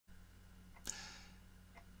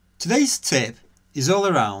Today's tip is all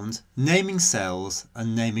around naming cells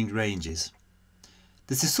and naming ranges.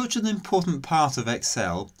 This is such an important part of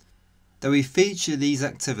Excel that we feature these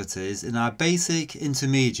activities in our basic,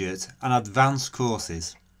 intermediate and advanced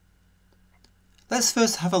courses. Let's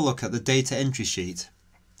first have a look at the data entry sheet.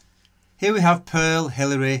 Here we have Pearl,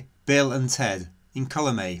 Hilary, Bill and Ted in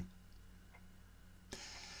column A.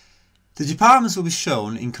 The departments will be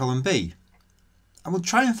shown in column B, and we'll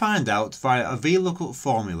try and find out via a VLOOKUP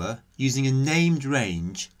formula using a named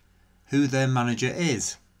range who their manager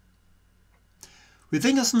is. We've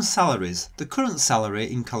then got some salaries, the current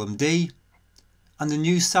salary in column D and the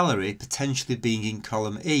new salary potentially being in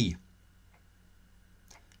column E.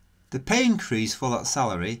 The pay increase for that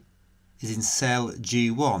salary is in cell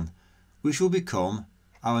G1, which will become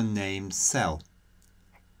our named cell.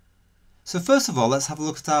 So first of all, let's have a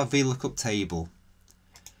look at our VLOOKUP table.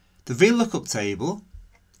 The VLOOKUP table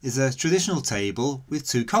is a traditional table with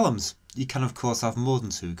two columns. You can of course have more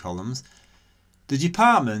than two columns. The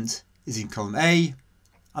department is in column A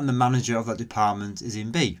and the manager of that department is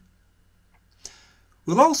in B.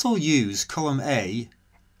 We'll also use column A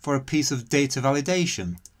for a piece of data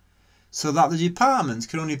validation so that the department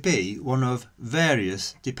can only be one of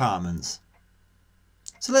various departments.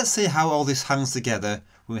 So let's see how all this hangs together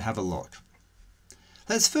when we have a look.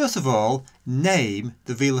 Let's first of all name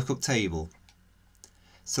the VLOOKUP table.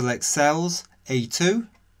 Select cells A2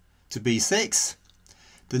 to B6.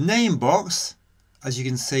 The name box, as you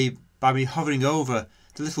can see by me hovering over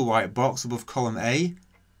the little white box above column A,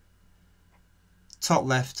 top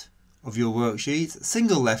left of your worksheet,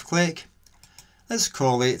 single left click. Let's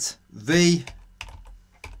call it VLOOKUP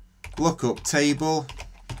table.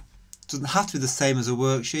 Doesn't have to be the same as a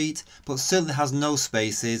worksheet, but certainly has no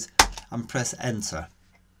spaces, and press enter.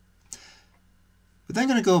 We're then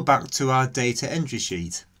going to go back to our data entry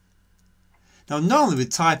sheet. Now normally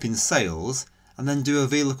we'd type in sales and then do a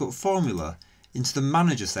VLOOKUP formula into the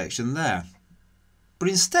manager section there. But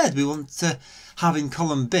instead we want to have in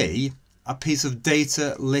column B a piece of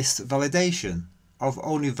data list validation of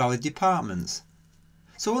only valid departments.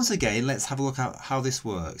 So once again, let's have a look at how this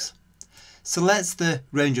works. Select the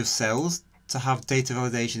range of cells to have data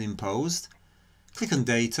validation imposed. Click on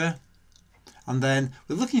data. And then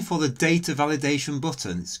we're looking for the data validation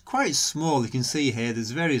button. It's quite small, you can see here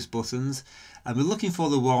there's various buttons, and we're looking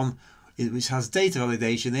for the one which has data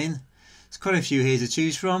validation in. There's quite a few here to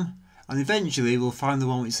choose from, and eventually we'll find the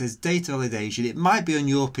one which says data validation. It might be on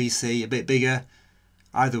your PC a bit bigger.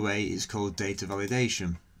 Either way, it's called data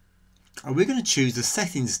validation. And we're going to choose the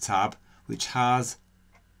settings tab which has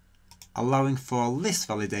allowing for list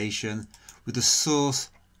validation with the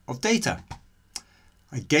source of data.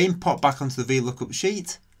 Again, pop back onto the VLOOKUP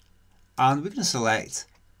sheet and we're going to select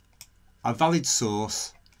a valid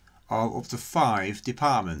source of up to 5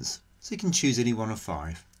 departments. So you can choose any one of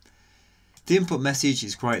 5. The input message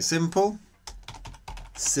is quite simple.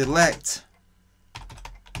 Select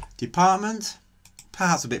department,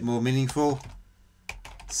 perhaps a bit more meaningful.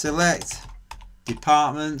 Select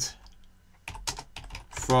department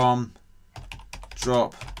from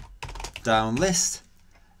drop down list,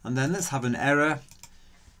 and then let's have an error.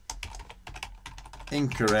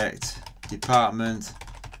 Incorrect department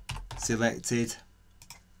selected.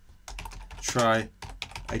 Try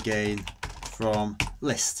again from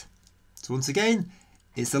list. So once again,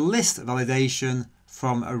 it's a list validation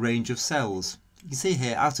from a range of cells. You can see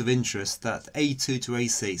here, out of interest, that A2 to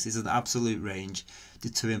A6 is an absolute range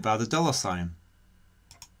determined by the $sign.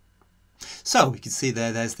 So we can see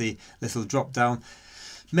there's the little drop down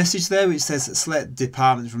message there which says select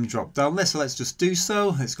department from drop down list. So let's just do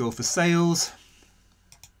so. Let's go for sales,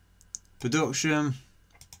 production,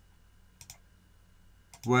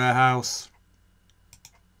 warehouse,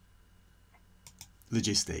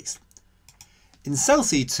 logistics. In cell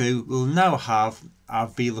C2 we'll now have our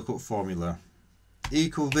VLOOKUP formula.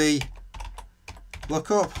 Equal VLOOKUP.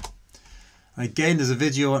 And again, there's a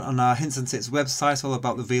video on our Hints and Tips website all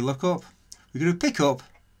about the VLOOKUP. We're going to pick up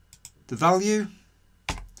the value.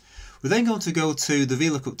 We're then going to go to the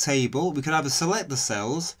VLOOKUP table. We can either select the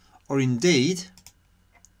cells or indeed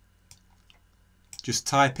just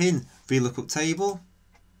type in VLOOKUP table.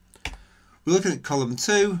 We're looking at column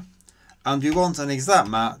 2 and we want an exact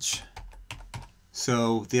match,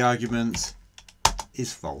 so the argument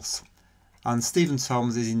is false. And Stephen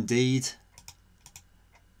Toms is indeed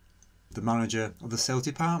the manager of the sales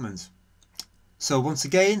department. So once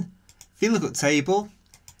again, VLOOKUP table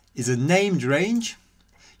is a named range.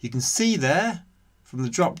 You can see there from the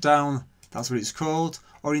drop down, that's what it's called.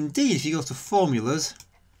 Or indeed, if you go to formulas,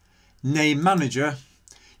 name manager,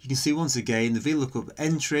 you can see once again the VLOOKUP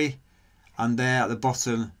entry, and there at the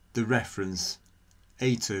bottom the reference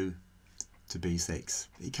A2 to B6.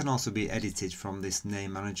 It can also be edited from this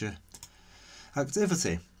Name Manager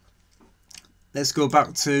activity. Let's go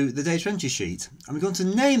back to the data entry sheet, and we're going to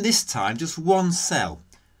name this time just one cell,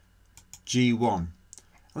 G1.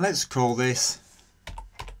 And let's call this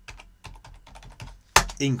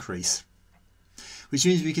Increase, which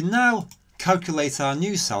means we can now calculate our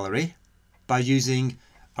new salary by using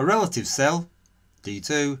a relative cell,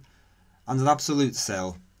 D2, and an absolute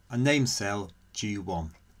cell, a name cell,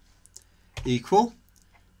 G1, equal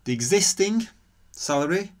the existing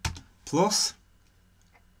salary plus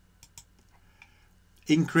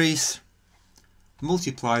increase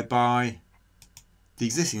multiplied by the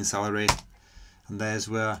existing salary, and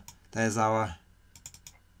there's our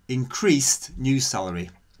increased new salary.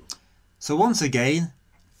 So once again,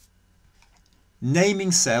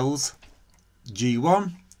 naming cells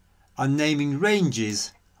G1 and naming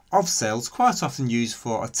ranges of cells, quite often used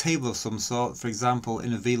for a table of some sort, for example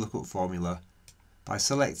in a VLOOKUP formula, by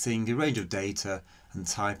selecting a range of data and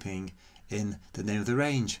typing in the name of the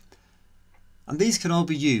range. And these can all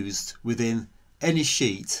be used within any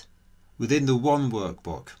sheet within the one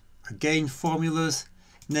workbook. Again, formulas,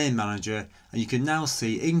 Name Manager, and you can now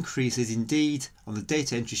see increases indeed on the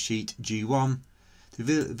data entry sheet G1. The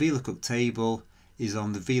VLOOKUP table is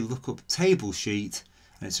on the VLOOKUP table sheet,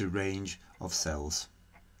 and it's a range of cells.